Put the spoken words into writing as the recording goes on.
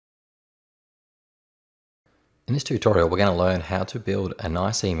In this tutorial, we're going to learn how to build a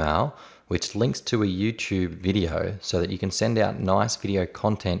nice email which links to a YouTube video so that you can send out nice video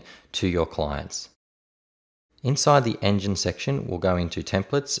content to your clients. Inside the engine section, we'll go into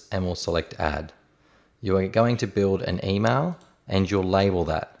templates and we'll select add. You are going to build an email and you'll label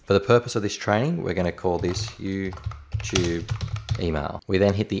that. For the purpose of this training, we're going to call this YouTube email. We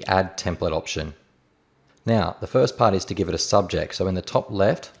then hit the add template option. Now, the first part is to give it a subject. So in the top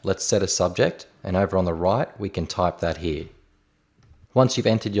left, let's set a subject, and over on the right, we can type that here. Once you've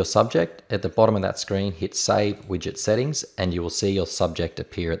entered your subject, at the bottom of that screen, hit Save Widget Settings, and you will see your subject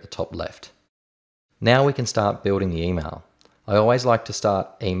appear at the top left. Now we can start building the email. I always like to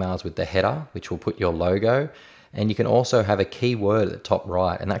start emails with the header, which will put your logo, and you can also have a keyword at the top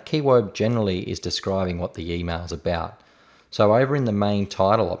right, and that keyword generally is describing what the email is about. So over in the main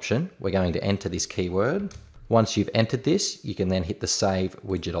title option, we're going to enter this keyword. Once you've entered this, you can then hit the Save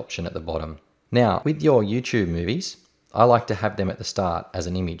Widget option at the bottom. Now, with your YouTube movies, I like to have them at the start as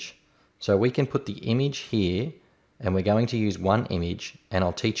an image. So we can put the image here, and we're going to use one image, and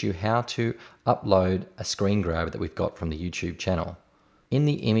I'll teach you how to upload a screen grab that we've got from the YouTube channel. In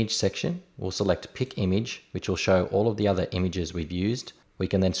the image section, we'll select Pick Image, which will show all of the other images we've used. We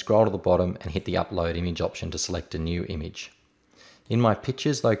can then scroll to the bottom and hit the Upload Image option to select a new image. In my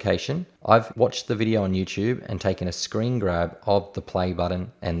pictures location, I've watched the video on YouTube and taken a screen grab of the play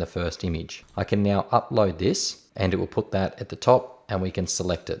button and the first image. I can now upload this and it will put that at the top and we can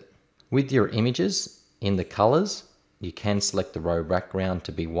select it. With your images, in the colors, you can select the row background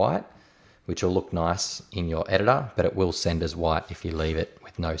to be white, which will look nice in your editor, but it will send as white if you leave it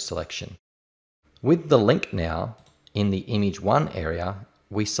with no selection. With the link now, in the image 1 area,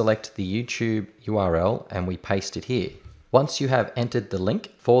 we select the YouTube URL and we paste it here. Once you have entered the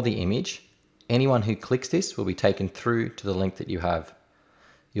link for the image, anyone who clicks this will be taken through to the link that you have.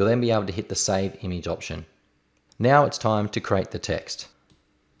 You'll then be able to hit the Save Image option. Now it's time to create the text.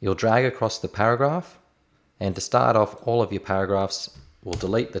 You'll drag across the paragraph, and to start off all of your paragraphs, we'll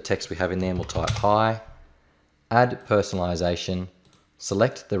delete the text we have in there and we'll type hi, add personalization,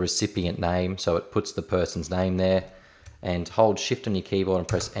 select the recipient name so it puts the person's name there, and hold Shift on your keyboard and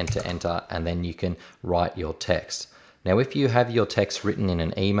press Enter, and then you can write your text. Now, if you have your text written in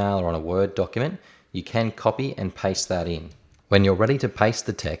an email or on a Word document, you can copy and paste that in. When you're ready to paste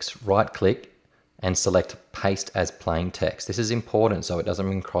the text, right-click and select Paste as Plain Text. This is important so it doesn't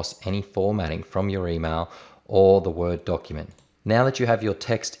bring across any formatting from your email or the Word document. Now that you have your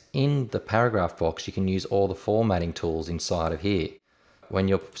text in the paragraph box, you can use all the formatting tools inside of here. When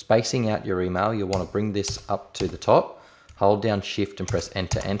you're spacing out your email, you'll want to bring this up to the top, hold down Shift and press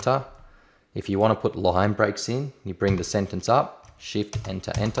Enter. If you want to put line breaks in, you bring the sentence up, Shift,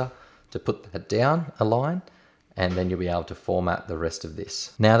 Enter to put that down a line, and then you'll be able to format the rest of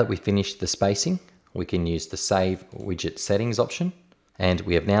this. Now that we've finished the spacing, we can use the Save Widget Settings option, and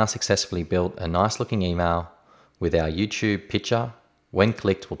we have now successfully built a nice looking email with our YouTube picture. When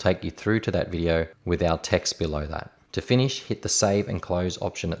clicked, will take you through to that video with our text below that. To finish, hit the Save and Close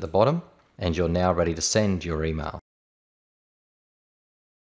option at the bottom, and you're now ready to send your email.